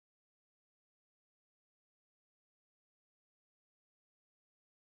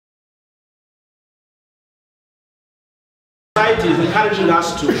society is encouraging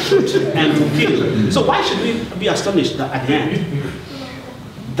us to shoot and to kill. So why should we be astonished that at the end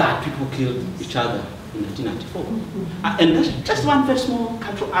that people killed each other in 1994? And that's just one very small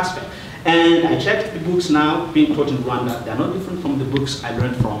cultural aspect. And I checked the books now being taught in Rwanda. They are not different from the books I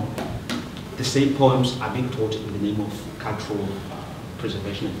learned from. The same poems are being taught in the name of cultural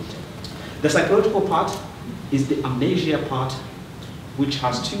preservation and detail. The psychological part is the amnesia part, which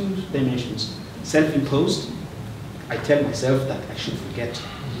has two dimensions. Self-imposed, I tell myself that I should forget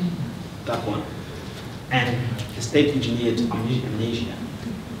that one. And the state-engineered amnesia,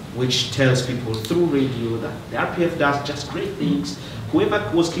 which tells people through radio that the RPF does just great things.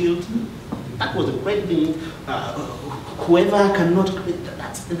 Whoever was killed, that was a great thing. Whoever cannot,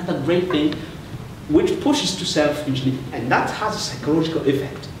 that's another great thing, which pushes to self-engineering. And that has a psychological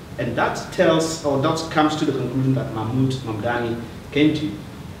effect. And that tells, or that comes to the conclusion that Mahmoud Mamdani came to,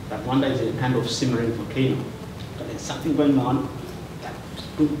 that Rwanda is a kind of simmering volcano. That there's something going on that's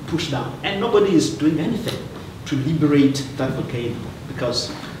being pushed down. And nobody is doing anything to liberate that volcano.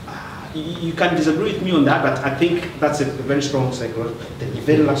 Because you can disagree with me on that, but I think that's a very strong psychology. The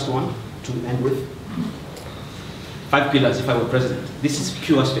very last one to end with. 5 pillars if I were president. This is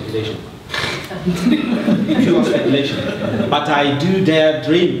pure speculation. Pure speculation. But I do dare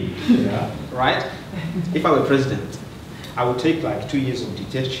dream, right? If I were president, I would take like 2 years of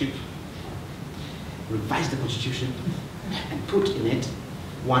dictatorship, revise the constitution, and put in it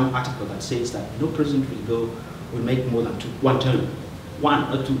one article that says that no president will make more than one term. One.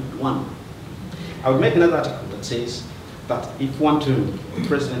 I would make another article that says that if one term the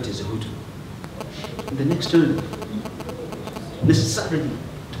president is a Hutu, the next term, necessarily,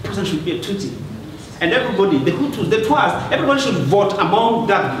 the president should be a Tutsi. And everybody, the Hutus, the Twas, everybody should vote among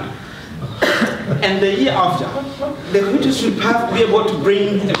that group. And the year after, the Hutus should be able to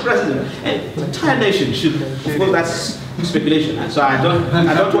bring a president. And the entire nation should, of course that's speculation, and so I don't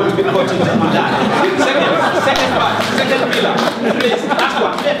want to be caught in that. Second pillar, please,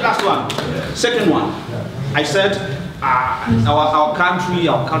 last one. Second one, I said our country,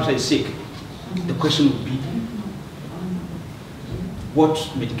 our culture is sick. The question would be, what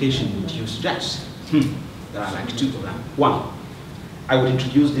medication would you suggest? There are like 2 of them. 1, I would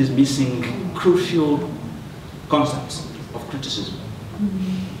introduce these missing crucial concepts of criticism.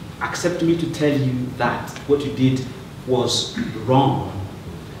 Accept me to tell you that what you did was wrong,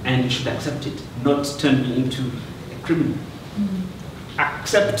 and you should accept it, not turn me into a criminal.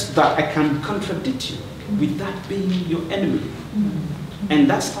 Accept that I can contradict you with that being your enemy. And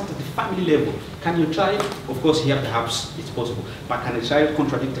that starts at the family level. Can your child, of course here perhaps it's possible, but can a child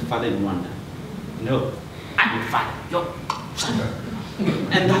contradict a father in Rwanda? No. I'm your father, your son.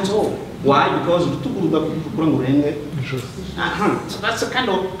 And that's all. Why? Because so that's a kind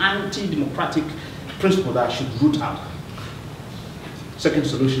of anti-democratic principle that should root out. Second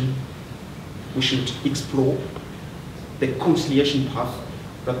solution, we should explore the conciliation path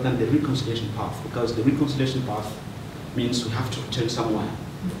rather than the reconciliation path, because the reconciliation path means we have to return somewhere,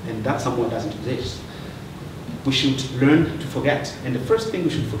 and that somewhere doesn't exist. We should learn to forget, and the first thing we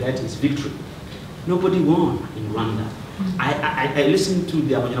should forget is victory. Nobody won in Rwanda. I listened to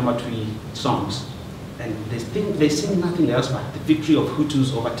the Abanyanamatwi songs, and they sing nothing else but the victory of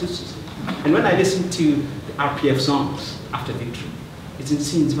Hutus over Tutsis. And when I listen to the RPF songs after victory, it's in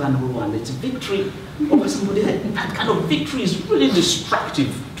scenes and it's a victory over somebody. That kind of victory is really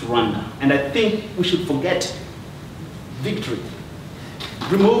destructive to Rwanda. And I think we should forget victory.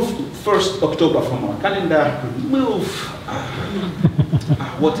 Remove 1st October from our calendar. Remove,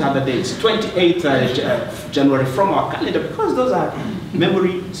 what are the dates? 28th January from our calendar, because those are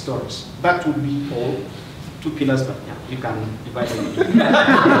memory stories. That would be all 2 pillars, but yeah, you can divide them.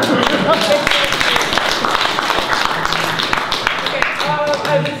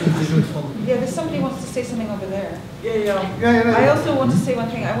 Yeah, there's somebody who wants to say something over there. Yeah. I also want to say one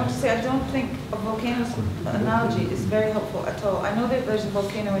thing. I want to say I don't think a volcano's analogy is very helpful at all. I know that there's a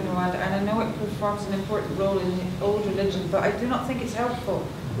volcano in Rwanda, and I know it performs an important role in the old religion, but I do not think it's helpful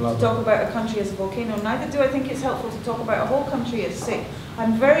to talk about a country as a volcano. Neither do I think it's helpful to talk about a whole country as sick.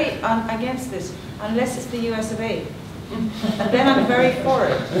 I'm very against this, unless it's the US of A. And then I'm very for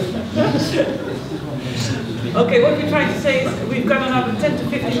it. Okay, what we're trying to say is we've got another 10 to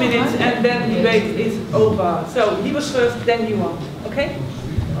 15 minutes and then the debate is over. So he was first, then you on. Okay?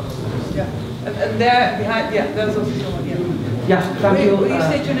 Yeah. And there behind, yeah, there's also someone. Yeah, thank you. Will you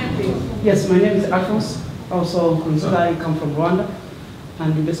state your name, please? Yes, my name is Alphonse. Also, I come from Rwanda,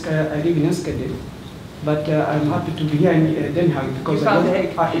 and basically I live in Enschede. But I'm happy to be here in Den Haag because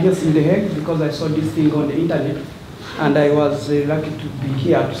yes, in The Hague, because I saw this thing on the internet. And I was lucky to be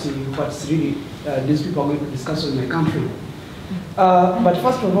here to see what's really these people are going to discuss in my country. But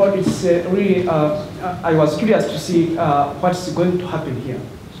first of all, it's really, I was curious to see what's going to happen here.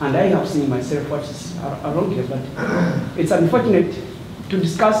 And I have seen myself what is around here, but it's unfortunate to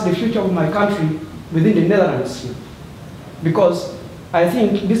discuss the future of my country within the Netherlands here. Because I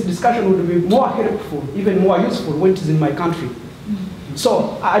think this discussion would be more helpful, even more useful when it is in my country.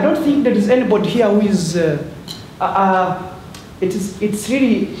 So I don't think there is anybody here who is, it's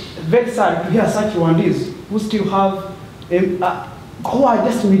really very sad to hear such Rwandese who still have, who are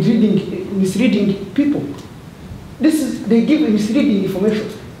just misleading people. They give misleading information,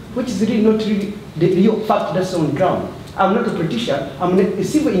 which is really not really the real fact that's on the ground. I'm not a politician, I'm a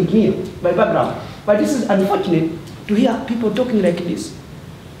civil engineer by background. But this is unfortunate to hear people talking like this.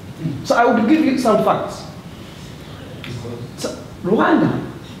 So I would give you some facts. So Rwanda,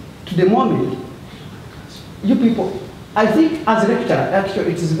 to the moment, you people, I think as a lecturer,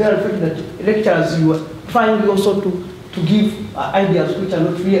 actually it is very important that lecturers, you are trying also to give ideas which are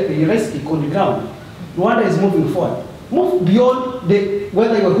not realistic on the ground. Rwanda is moving forward. Move beyond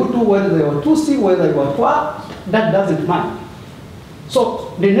whether you are Hutu, whether you are Tutsi, whether you are Twa, that doesn't matter.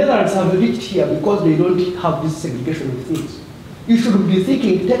 So the Netherlands have reached here because they don't have this segregation of things. You should be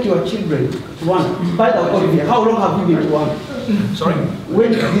thinking, take your children to Rwanda. By the way, Olivier, how long have you been to Rwanda? Sorry?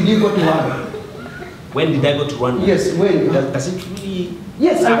 When did you go to Rwanda? When did I go to Rwanda? Yes, when? Does it really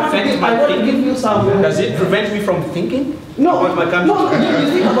Yes, I want to give you some... Does it prevent me from thinking? No, about my country? No,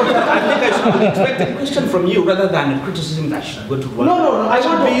 you think about your country. I think I should expect a question from you rather than a criticism that I should go to Rwanda. No, I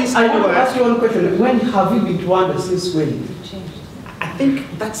want to ask you one question. When have you been to Rwanda since when? I think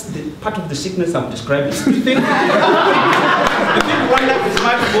that's the part of the sickness I'm describing. You think Rwanda is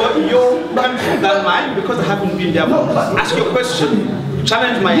much more your country than mine because I haven't been there. No, ask your question.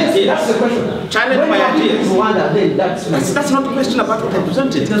 Challenge my ideas. That's the question. Challenge my ideas. Rwanda, then that's not a question about what I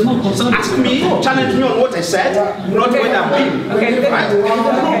presented. So ask me, challenge me on what I said, not when I've been. Okay, right?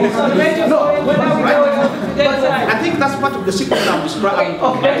 I think that's part of the secret I'm describing.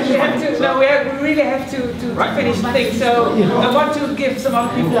 Okay, we really have to finish the thing. So I want to give some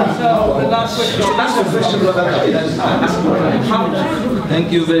other people the last question. That's the question.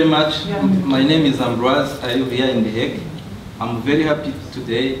 Thank you very much. My name is Ambroise. I live here in The Hague. I'm very happy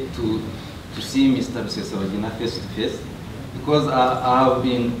today to see Mr. Rusesabagina face to face because I have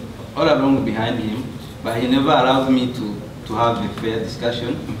been all along behind him, but he never allowed me to have a fair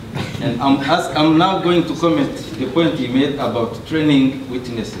discussion. And I'm now going to comment the point he made about training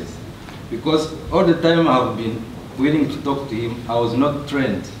witnesses, because all the time I've been willing to talk to him, I was not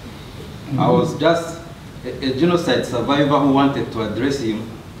trained. I was just a genocide survivor who wanted to address him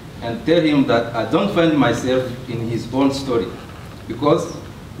and tell him that I don't find myself in his own story. Because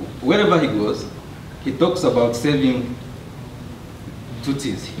wherever he goes, he talks about saving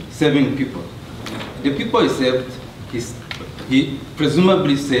Tutsis, saving people. The people he saved, he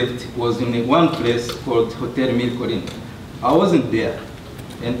presumably saved, was in one place called Hotel Mille Collines. I wasn't there.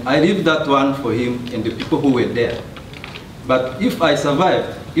 And I leave that one for him and the people who were there. But if I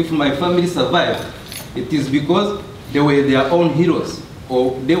survived, if my family survived, it is because they were their own heroes,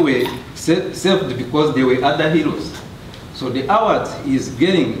 or they were saved because they were other heroes. So the award is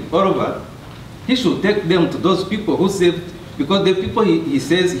getting all over. He should take them to those people who saved, because the people he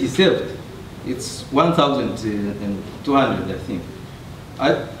says he saved, it's 1,200, I think.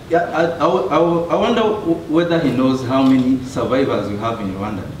 I wonder whether he knows how many survivors we have in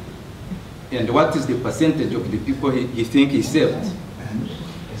Rwanda, and what is the percentage of the people he thinks he saved.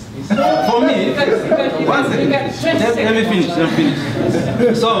 For me, one second. Let me finish.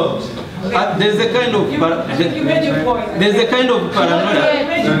 So there's a kind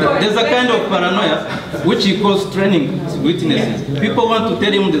of paranoia which he calls training witnesses. People want to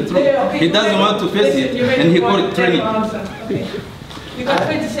tell him the truth. He doesn't want to face it, and he calls it training. You got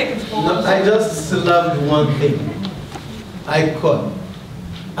 20 seconds. I just love one thing.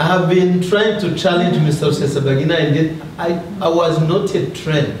 I have been trying to challenge Mr. Rusesabagina, and yet I was not yet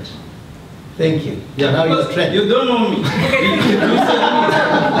trained. Thank you. Yeah, now you're trained. You don't know me. There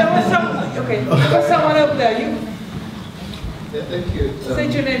was someone up there. Yeah, thank you.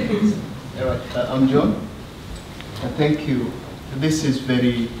 State your name, please. All right, I'm John. Thank you. This is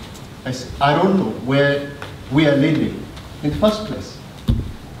very, I don't know where we are leading in the first place.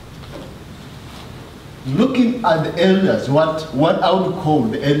 Looking at the elders, what I would call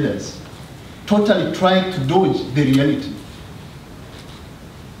the elders, totally trying to dodge the reality.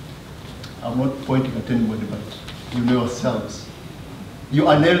 I'm not pointing at anybody, but you know yourselves. You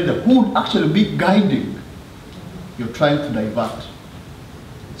are an elder who would actually be guiding. You're trying to divert.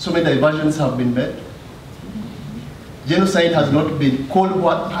 So many diversions have been made. Genocide has not been called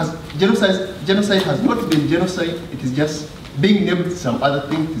what has genocide has not been genocide. It is just being named some other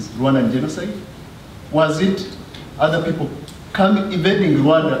things is Rwandan genocide? Was it other people coming, invading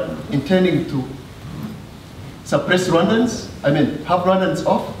Rwanda, intending to suppress Rwandans? I mean, have Rwandans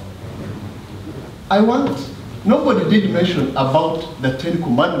off? Nobody did mention about the 10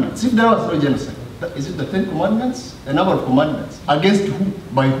 commandments. If there was no genocide, is it the 10 commandments? A number of commandments. Against who?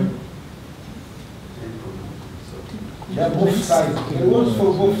 By who? Yeah, both sides. It was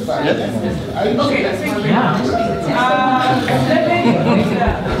for both sides. Yes. Okay, thank you.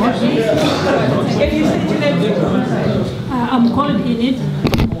 Can you say your name? I'm called Enid.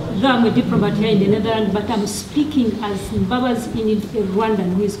 Though I'm a diplomat here in the Netherlands, but I'm speaking as Mbaba's Enid, a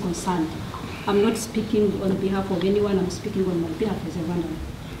Rwandan who is concerned. I'm not speaking on behalf of anyone, I'm speaking on my behalf as a Rwandan.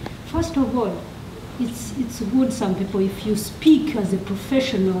 First of all, it's good, some people, if you speak as a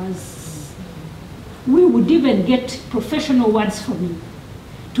professional, we would even get professional words from you.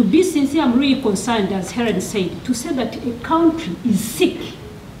 To be sincere, I'm really concerned, as Helen said, to say that a country is sick.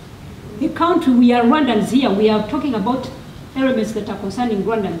 A country, we are Rwandans here, we are talking about elements that are concerning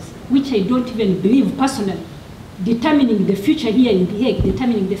Rwandans, which I don't even believe personally. Determining the future here in The Hague,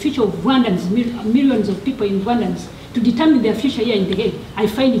 determining the future of Rwandans, millions of people in Rwandans, to determine their future here in The Hague, I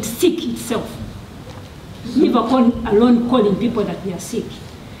find it sick itself. Leave alone calling people that they are sick.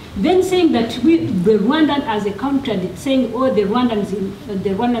 Then saying that the Rwandan as a country, and saying, oh, the Rwandans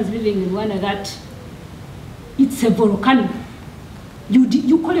living in Rwanda, that it's a volcano.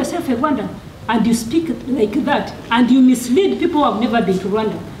 You call yourself a Rwandan, and you speak like that, and you mislead people who have never been to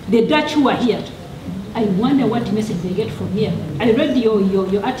Rwanda, the Dutch who are here. I wonder what message they get from here. I read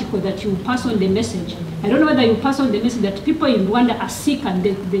your article that you pass on the message. I don't know whether you pass on the message that people in Rwanda are sick and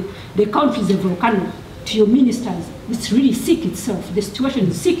the country is a volcano. To your ministers, it's really sick itself. The situation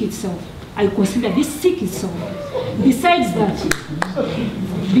is sick itself. I consider this sick itself. Besides that,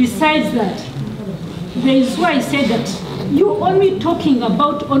 there is why I said that you're only talking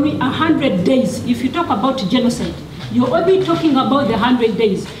about only 100 days. If you talk about genocide, you're only talking about the 100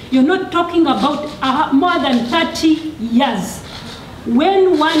 days. You're not talking about more than 30 years.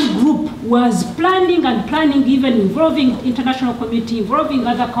 When one group was planning and planning, even involving international community, involving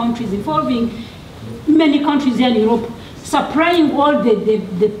other countries, involving many countries here in Europe, supplying all the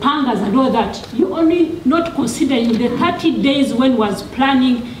pangas and all that, you only not considering the 30 days when was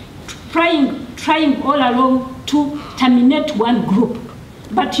planning, trying all along to terminate one group.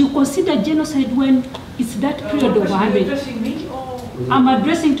 But you consider genocide when it's that period of 100. Addressing me or? I'm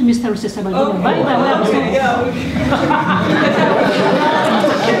addressing to Mr. Rusesabagina. Okay. By the way,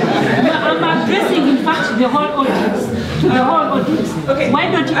 I'm addressing, in fact, the whole audience. To the whole audience. Okay. Why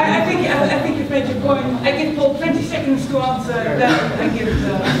don't you? I think you've made your point. I give Paul 20 seconds to answer. Then I give.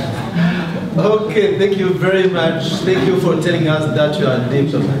 Okay, thank you very much. Thank you for telling us that you are a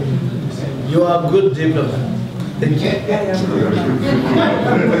diplomat. You are a good diplomat. Thank you.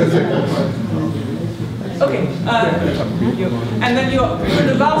 Okay, and then you're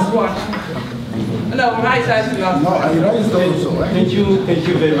the last one. No, Raisa is the last one. No, I raised also. Thank you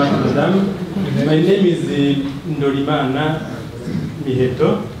very much, madam. My name is Ndorimana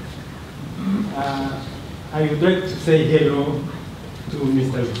Miheto. I would like to say hello to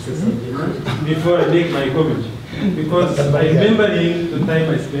Mr. Rusesabagina before I make my comment, because I remember the time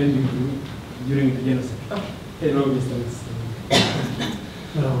I spent with you during the genocide. Hello, Mr.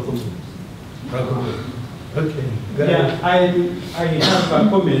 Rusesabagina. Okay. Yeah, I have a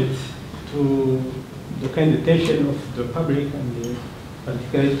comment to the kind of attention of the public and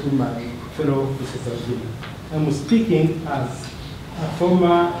particularly to my fellow Rusesabagina. I'm speaking as a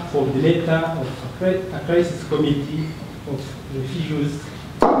former coordinator of a crisis committee of refugees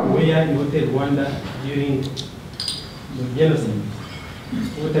where in Hotel Rwanda during the genocide.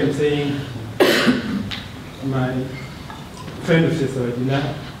 What I'm saying, my friend Rusesabagina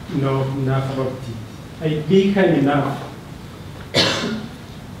know enough about it. I'd be kind enough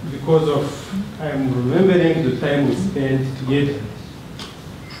because of I'm remembering the time we spent together.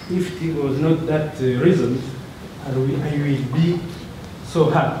 If it was not that reason, I will be so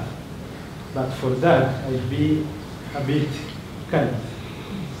happy. But for that, I'd be a bit kind.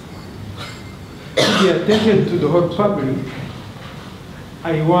 The attention to the whole public,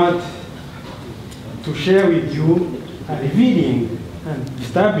 I want to share with you a revealing and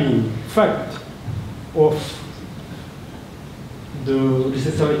disturbing fact of the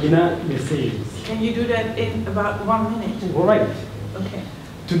Rusesabagina messages. Can you do that in about 1 minute? All right. Okay.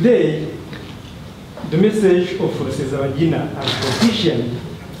 Today, the message of Rusesabagina as politician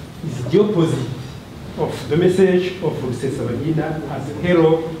is the opposite of the message of Rusesabagina as a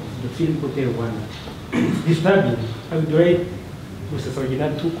hero of the film Hotel Rwanda. It's disturbing. I would like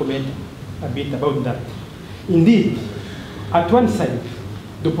Rusesabagina to comment a bit about that. Indeed, At one side,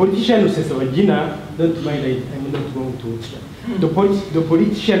 the politician Rusesabagina, don't mind, I'm not going to the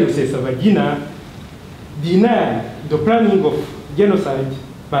politician Rusesabagina denied the planning of genocide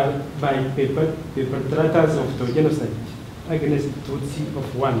by perpetrators of the genocide against Tutsi of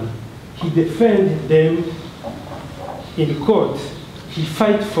Rwanda. He defended them in court. He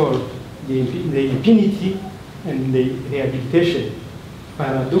fight for the impunity and the rehabilitation.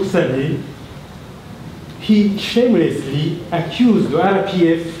 Paradoxally, he shamelessly accused the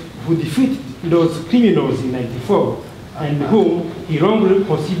RPF who defeated those criminals in '94 and whom he wrongly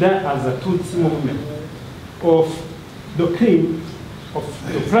considered as a Tutsi movement of the crime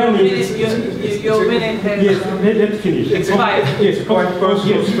of the planning. Your minute has... Yes, let's finish. Expired. Yes, quite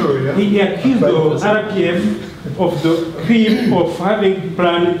personal story, yeah? He accused the RPF of the crime of having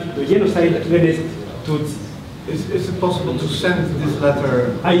planned the genocide against Tutsi. Is it possible to send this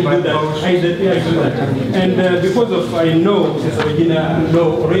letter I by do that. post? I do that. And because of I know Rusesabagina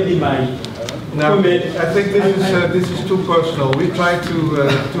know already my Now, comment. I think this is too personal. We try to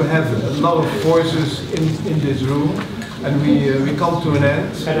have a lot of voices in this room, and we come to an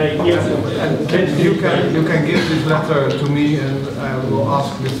end. And yes, And you can give this letter to me, and I will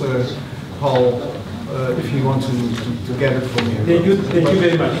ask Mr. Hall if he wants to get it from you. Thank you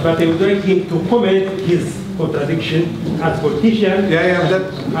very much. But I would like him to comment his contradiction as politician. Yeah,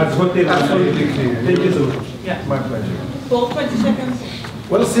 that as what they absolutely clear. Thank you so much. Yeah. My pleasure. Paul, 20 seconds.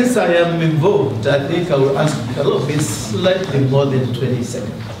 Well, since I am involved, I think I will ask a little bit slightly more than 20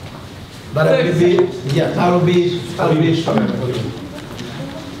 seconds. But I will be, yeah, I'll be short.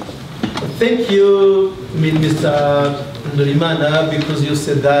 Thank you, Mr. Ndorimana, because you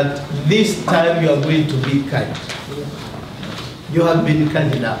said that this time you are going to be kind. You have been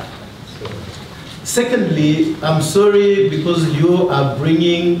kind enough. Secondly, I'm sorry because you are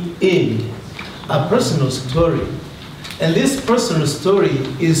bringing in a personal story. And this personal story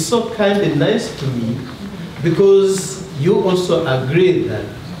is so kind and nice to me because you also agree that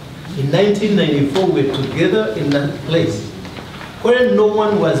in 1994 we were together in that place where no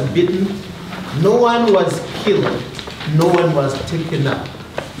one was beaten, no one was killed, no one was taken up.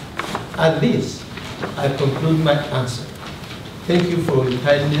 At this, I conclude my answer. Thank you for your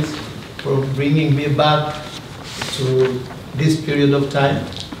kindness, for bringing me back to this period of time,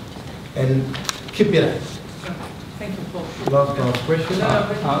 and keep it up. Thank you, Paul. Last question.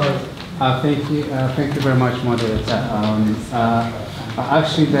 Thank you very much, moderator.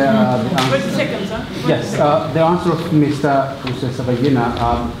 Actually, the answer, 20 seconds, huh? yes, the answer of Mr. Rusesabagina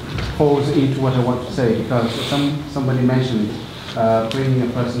falls into what I want to say, because somebody mentioned bringing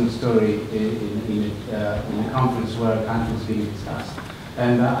a personal story in a conference where a country is being discussed.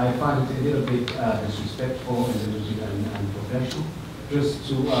 And I find it a little bit disrespectful and a little bit unprofessional just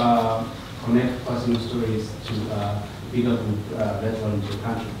to connect personal stories to bigger veterans of the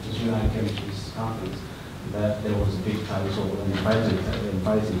country. Because when I came to this conference, that there was a big title and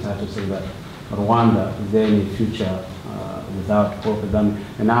inviting title saying that Rwanda, is there any future without Paul Kagame?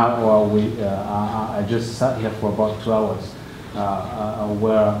 And now I just sat here for about 2 hours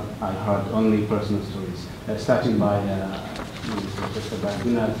where I heard only personal stories, starting by Mr.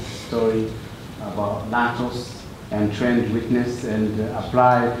 Bagina's story about Natos and trained witness, and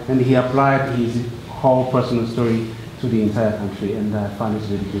he applied his whole personal story to the entire country, and I find it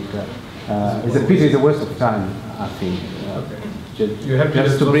really good. It's a pity, it's a waste of time, I think.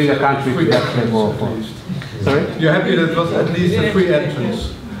 Just to bring a country to that level. Sorry? You're happy that it was at least a free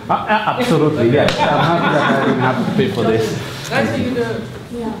entrance? Absolutely, yes. I'm happy that I didn't have to pay for this.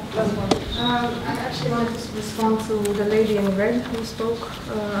 Last one. I actually wanted to respond to the lady in red who spoke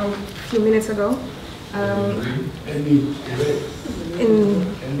a few minutes ago.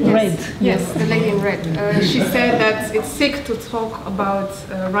 Yes, the lady in red. She said that it's sick to talk about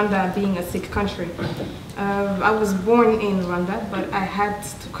Rwanda being a sick country. I was born in Rwanda, but I had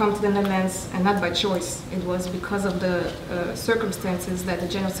to come to the Netherlands, and not by choice. It was because of the circumstances that the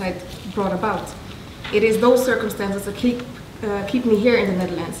genocide brought about. It is those circumstances that keep me here in the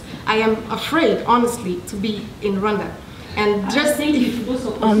Netherlands. I am afraid, honestly, to be in Rwanda. And just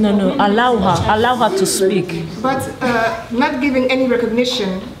allow her to speak. But not giving any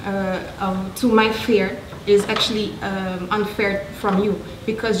recognition to my fear is actually unfair from you,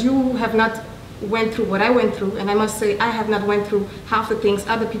 because you have not went through what I went through, and I must say I have not went through half the things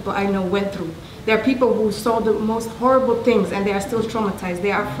other people I know went through. There are people who saw the most horrible things and they are still traumatized.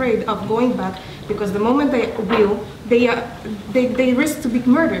 They are afraid of going back because the moment they will, they risk to be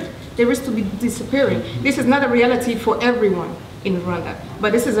murdered. They risk to be disappearing. This is not a reality for everyone in Rwanda,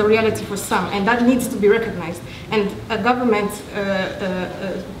 but this is a reality for some, and that needs to be recognized. And a government,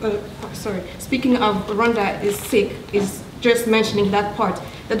 speaking of Rwanda is sick, is just mentioning that part,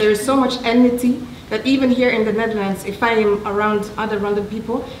 that there is so much enmity that even here in the Netherlands, if I am around other Rwandan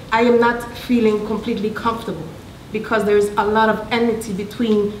people, I am not feeling completely comfortable because there's a lot of enmity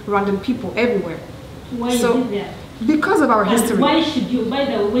between Rwandan people everywhere. Why is it there? Because of our history. Why should you, by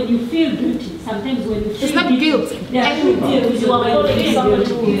the way, when you feel guilty, sometimes when you feel it's not guilt.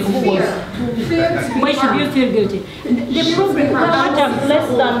 Why should you feel guilty? The problem,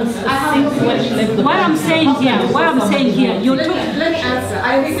 what I'm saying here, you took... Let me answer.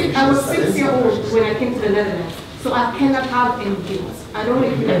 I was 6 years old when I came to the Netherlands, so I cannot have any guilt. I don't know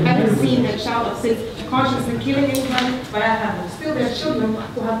if you've ever seen a child of 6 consciously killing anyone, but I haven't. Still, there are children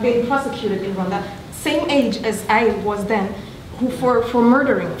who have been prosecuted in Rwanda, same age as I was then, who for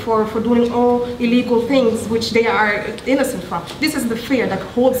murdering, for doing all illegal things which they are innocent from. This is the fear that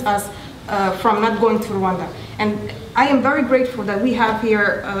holds us from not going to Rwanda. And I am very grateful that we have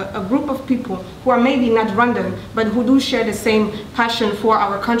here a group of people who are maybe not Rwandan, but who do share the same passion for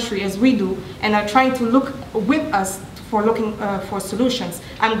our country as we do, and are trying to look with us for looking for solutions.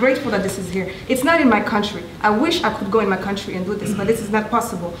 I'm grateful that this is here. It's not in my country. I wish I could go in my country and do this, but this is not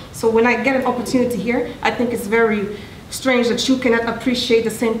possible. So when I get an opportunity here, I think it's very strange that you cannot appreciate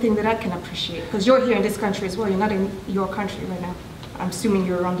the same thing that I can appreciate, because you're here in this country as well. You're not in your country right now. I'm assuming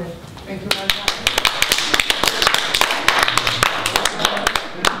you're Rwandan. Thank you very much.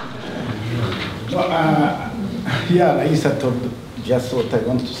 Yeah, Raisa told just what I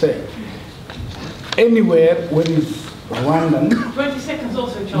want to say. Anywhere where is Rwandan. 20 seconds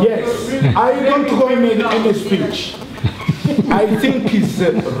also, John. Yes, I don't go in any speech. I think it's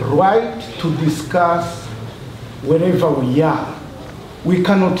right to discuss wherever we are. We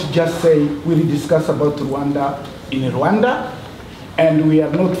cannot just say we'll discuss about Rwanda in Rwanda, and we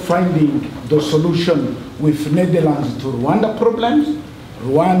are not finding the solution with Netherlands to Rwanda problems.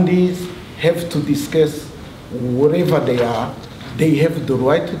 Rwandans have to discuss wherever they are. They have the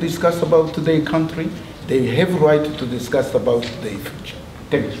right to discuss about their country. They have the right to discuss about their future.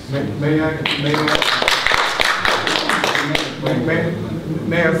 Thank you. May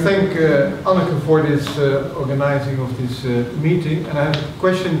I thank Anneke for this organizing of this meeting. And I have a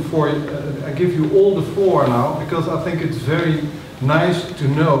question for you. I give you all the floor now, because I think it's very nice to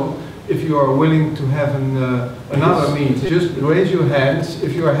know if you are willing to have another meeting. Just raise your hands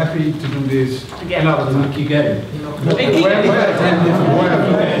if you are happy to do this another time.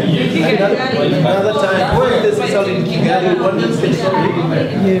 Another time. When this is in Kigali, when this is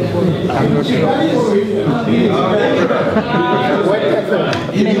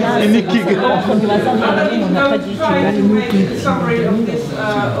summary of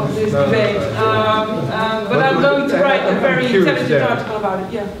this debate, but I'm going to write a very intelligent article about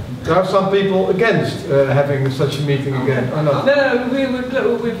it. Yeah. There are some people against having such a meeting again, or not? No,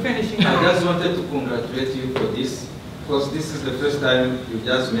 we're finishing. I just wanted to congratulate you for this, because this is the first time you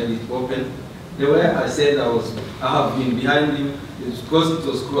just made it open. The way I said I have been behind you is because it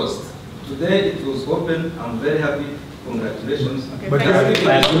was closed. Today it was open. I'm very happy. Congratulations. Okay, but I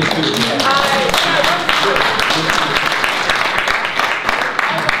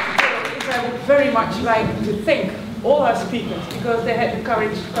would very much like to thank all our speakers, because they had the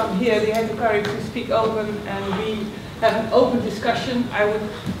courage to come here, they had the courage to speak open, and we have an open discussion. I would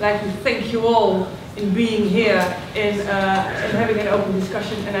like to thank you all in being here and having an open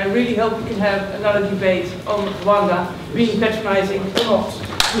discussion, and I really hope we can have another debate on Rwanda being patronizing or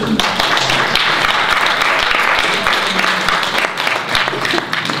not.